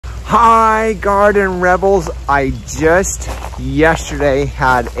Hi, Garden Rebels. I just yesterday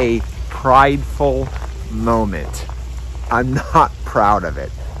had a prideful moment. I'm not proud of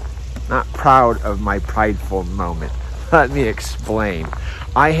it. Not proud of my prideful moment. Let me explain.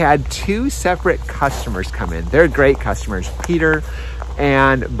 I had two separate customers come in. They're great customers, Peter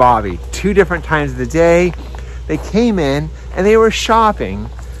and Bobby. 2 different times of the day. They came in and they were shopping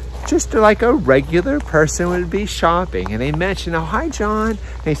just like a regular person would be shopping. And they mentioned, oh, hi, John.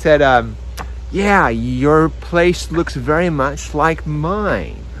 They said, yeah, your place looks very much like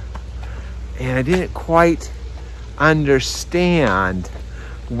mine. And I didn't quite understand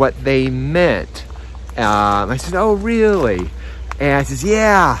what they meant. I said, oh, really? And I says,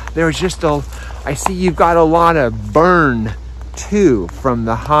 yeah, there's just I see you've got a lot of burn too from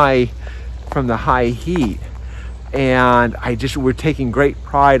the high heat. And we're taking great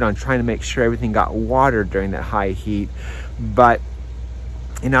pride on trying to make sure everything got watered during that high heat. But,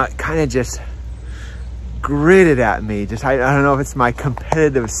 you know, it kind of just gritted at me. I don't know if it's my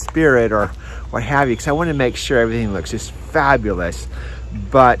competitive spirit or what have you, because I want to make sure everything looks just fabulous.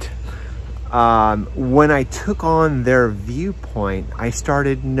 But when I took on their viewpoint, I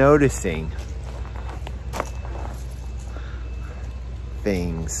started noticing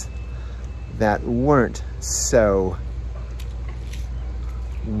things that weren't so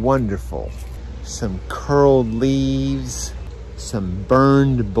wonderful. Some curled leaves, some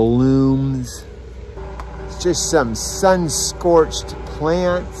burned blooms, just some sun-scorched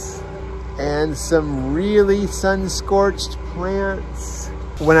plants, and some really sun-scorched plants.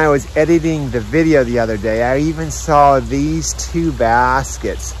 When I was editing the video the other day, I even saw these 2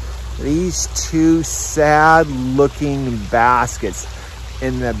 baskets, these 2 sad-looking baskets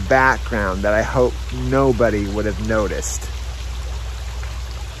in the background that I hope nobody would have noticed.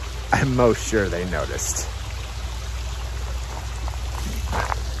 I'm most sure they noticed.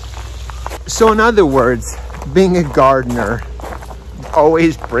 So in other words, being a gardener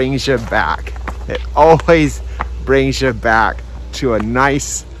always brings you back. It always brings you back to a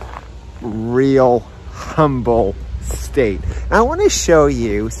nice, real, humble state. And I want to show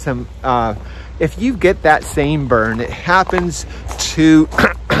you some, if you get that same burn, it happens to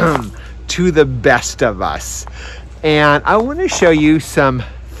the best of us. And I want to show you some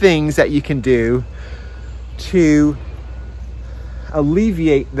things that you can do to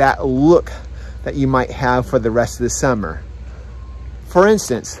alleviate that look that you might have for the rest of the summer. For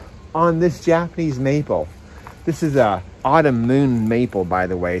instance, on this Japanese maple, this is a autumn moon maple, by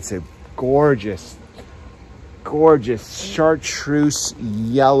the way. It's a gorgeous, gorgeous chartreuse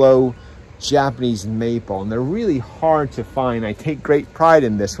yellow Japanese maple, and they're really hard to find. I take great pride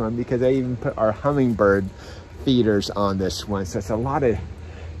in this one because I even put our hummingbird feeders on this one. So it's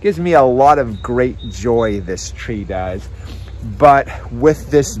gives me a lot of great joy, this tree does. But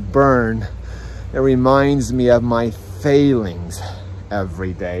with this burn, it reminds me of my failings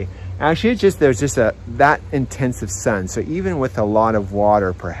every day. Actually, there's just that intensive sun. So even with a lot of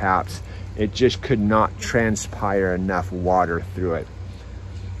water, perhaps, it just could not transpire enough water through it.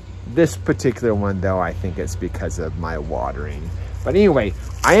 This particular one, though, I think it's because of my watering. But anyway,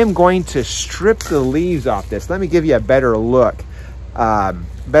 I am going to strip the leaves off this. Let me give you a better look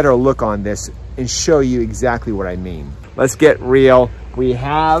on this and show you exactly what I mean. Let's get real. We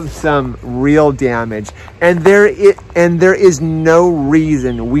have some real damage, and there is no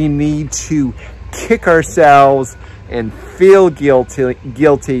reason we need to kick ourselves and feel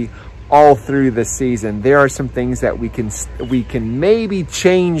guilty all through the season. There are some things that we can maybe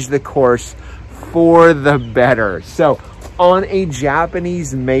change the course for the better. So on a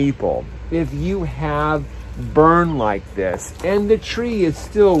Japanese maple, if you have burn like this and the tree is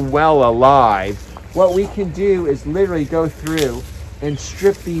still well alive, what we can do is literally go through and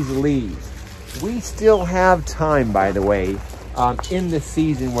strip these leaves. We still have time, by the way, in the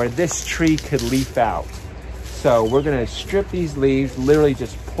season where this tree could leaf out. So we're gonna strip these leaves, literally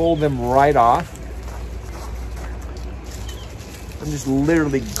just pull them right off. I'm just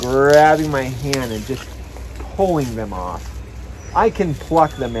literally grabbing my hand and just pulling them off. I can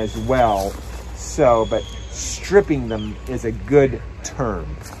pluck them as well, but stripping them is a good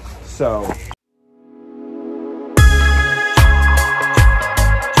term. So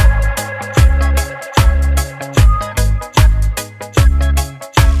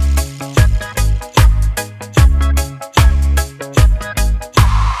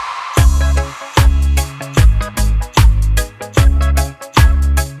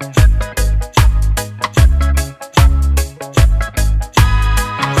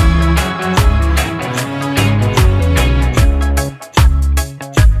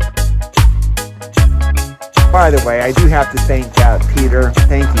by the way, I do have to thank Peter.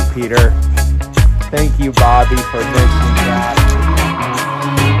 Thank you, Peter. Thank you, Bobby, for mentioning that.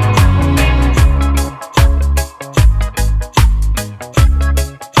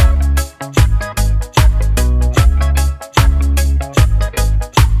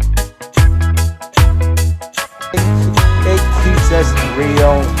 It keeps us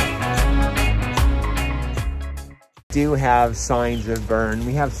real. We do have signs of burn.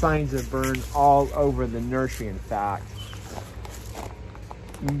 We have signs of burn all over the nursery, in fact.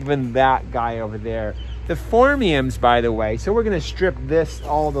 Even that guy over there. The phormiums, by the way, so we're going to strip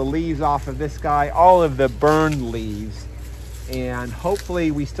all the leaves off of this guy, all of the burned leaves, and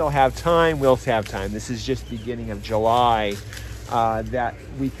hopefully we still have time. We'll have time. This is just beginning of July, that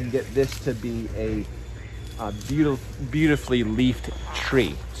we can get this to be a beautifully leafed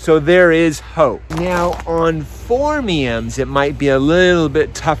tree. So there is hope. Now on phormiums, it might be a little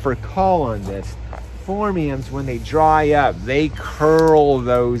bit tougher call on this. Phormiums, when they dry up, they curl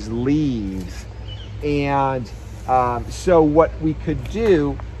those leaves. And so what we could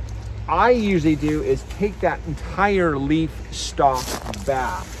do, I usually do, is take that entire leaf stalk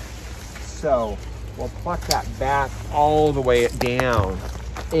back. So we'll pluck that back all the way down.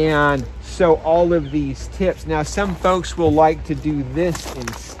 And so all of these tips, now some folks will like to do this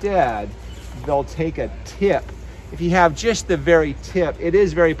instead. They'll take a tip. If you have just the very tip, it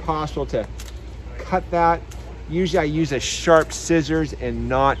is very possible to cut that. Usually I use a sharp scissors and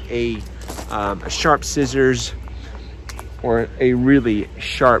not a sharp scissors or a really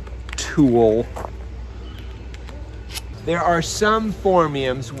sharp tool. There are some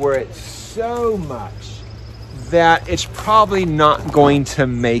phormiums where it's so much that it's probably not going to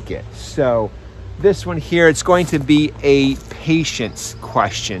make it. So this one here, it's going to be a patience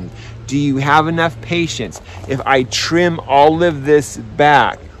question. Do you have enough patience? If I trim all of this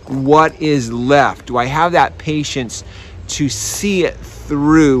back, what is left? Do I have that patience to see it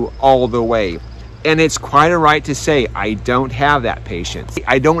through all the way? And it's quite a right to say, I don't have that patience.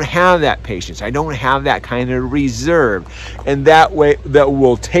 I don't have that patience. I don't have that kind of reserve. And that way, that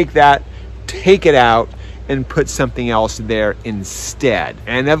will take it out and put something else there instead.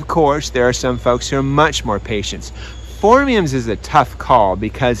 And of course, there are some folks who are much more patient. Phormiums is a tough call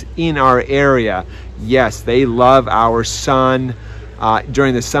because in our area, yes, they love our sun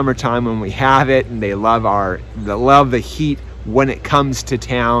during the summertime when we have it, and they love the heat when it comes to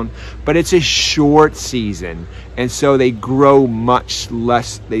town, but it's a short season, and so they grow much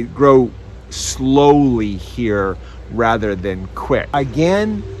less. They grow slowly here rather than quick.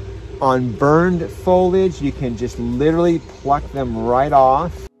 Again, on burned foliage, you can just literally pluck them right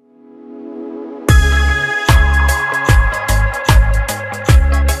off.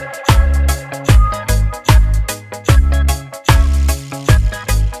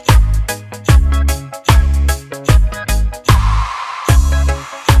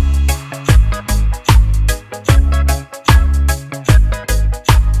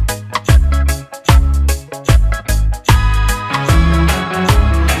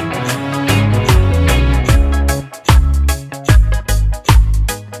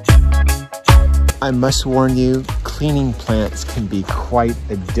 I must warn you, cleaning plants can be quite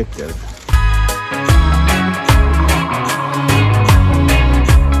addictive.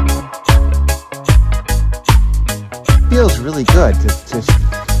 Feels really good to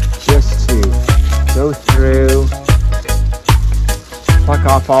just to go through, pluck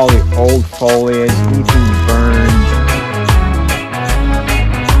off all the old foliage, anything burned.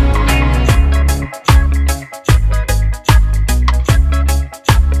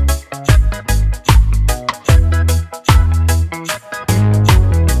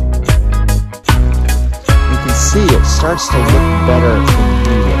 Starts to look better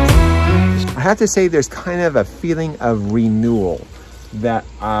immediately. I have to say there's kind of a feeling of renewal that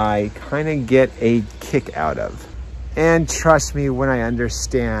I kind of get a kick out of. And trust me when I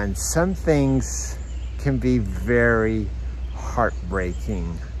understand, some things can be very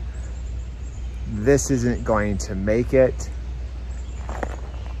heartbreaking. This isn't going to make it.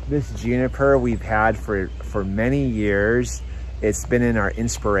 This juniper we've had for many years. It's been in our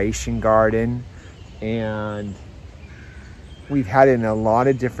inspiration garden, and we've had it in a lot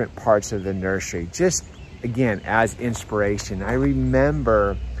of different parts of the nursery, just again, as inspiration. I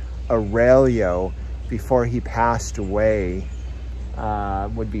remember Aurelio, before he passed away,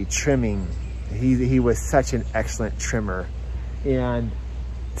 would be trimming. He was such an excellent trimmer. And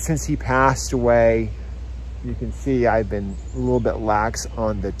since he passed away, you can see I've been a little bit lax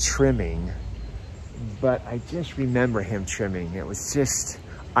on the trimming, but I just remember him trimming. It was just,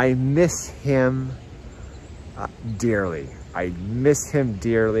 I miss him dearly. I miss him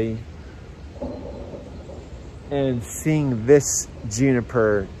dearly. And seeing this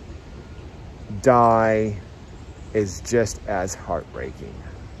juniper die is just as heartbreaking.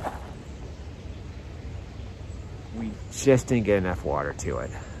 We just didn't get enough water to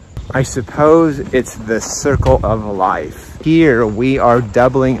it. I suppose it's the circle of life. Here we are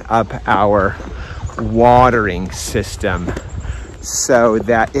doubling up our watering system so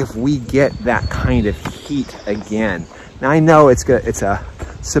that if we get that kind of heat again, now I know it's a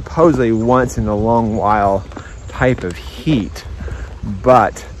supposedly once in a long while type of heat,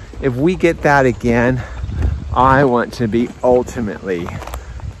 but if we get that again, I want to be ultimately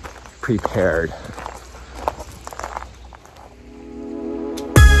prepared.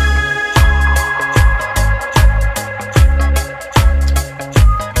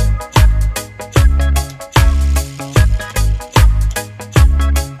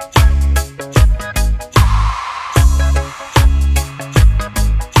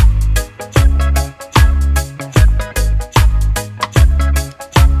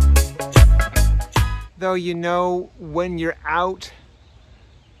 Though, you know, when you're out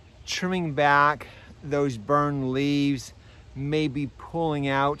trimming back those burned leaves, maybe pulling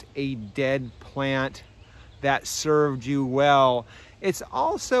out a dead plant that served you well, it's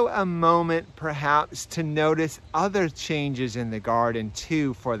also a moment perhaps to notice other changes in the garden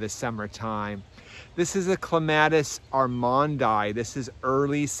too for the summertime. This is a Clematis armandi. This is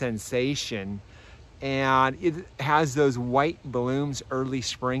early sensation, and it has those white blooms early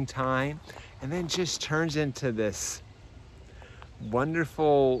springtime, and then just turns into this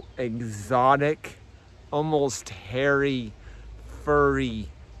wonderful, exotic, almost hairy, furry,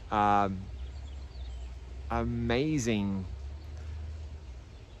 amazing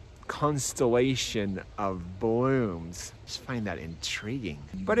constellation of blooms. I just find that intriguing.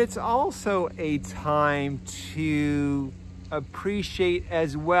 But it's also a time to appreciate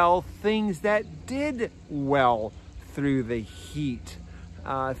as well things that did well through the heat.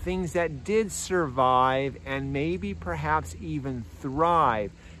 Things that did survive and maybe perhaps even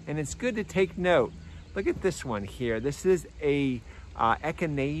thrive. And it's good to take note. Look at this one here. This is a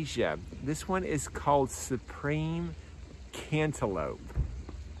echinacea. This one is called Supreme Cantaloupe.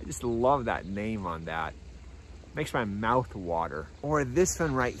 I just love that name on that. Makes my mouth water. Or this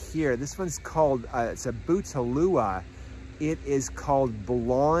one right here. This one's called, it's a Bouteloua. It is called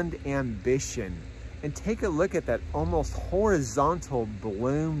Blonde Ambition. And take a look at that almost horizontal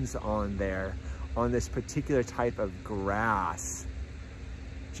blooms on there on this particular type of grass.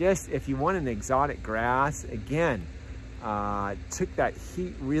 Just if you want an exotic grass, again, took that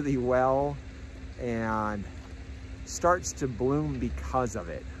heat really well and starts to bloom because of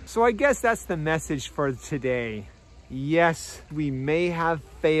it. So I guess that's the message for today. Yes, we may have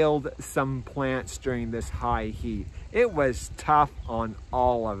failed some plants during this high heat. It was tough on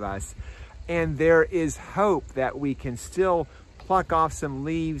all of us. And there is hope that we can still pluck off some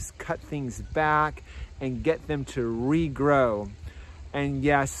leaves, cut things back, and get them to regrow. And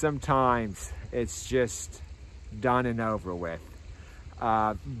yes, sometimes it's just done and over with.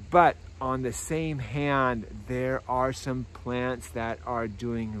 But on the same hand, there are some plants that are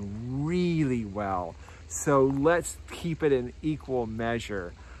doing really well. So let's keep it in equal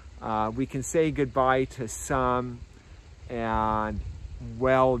measure. We can say goodbye to some and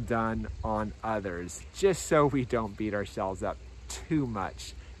well done on others, just so we don't beat ourselves up too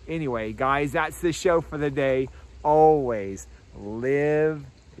much. Anyway, guys, that's the show for the day. Always live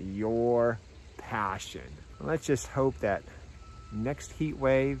your passion. Let's just hope that next heat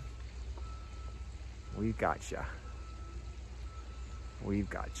wave, we've got you.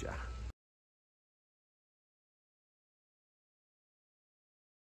 We've got you.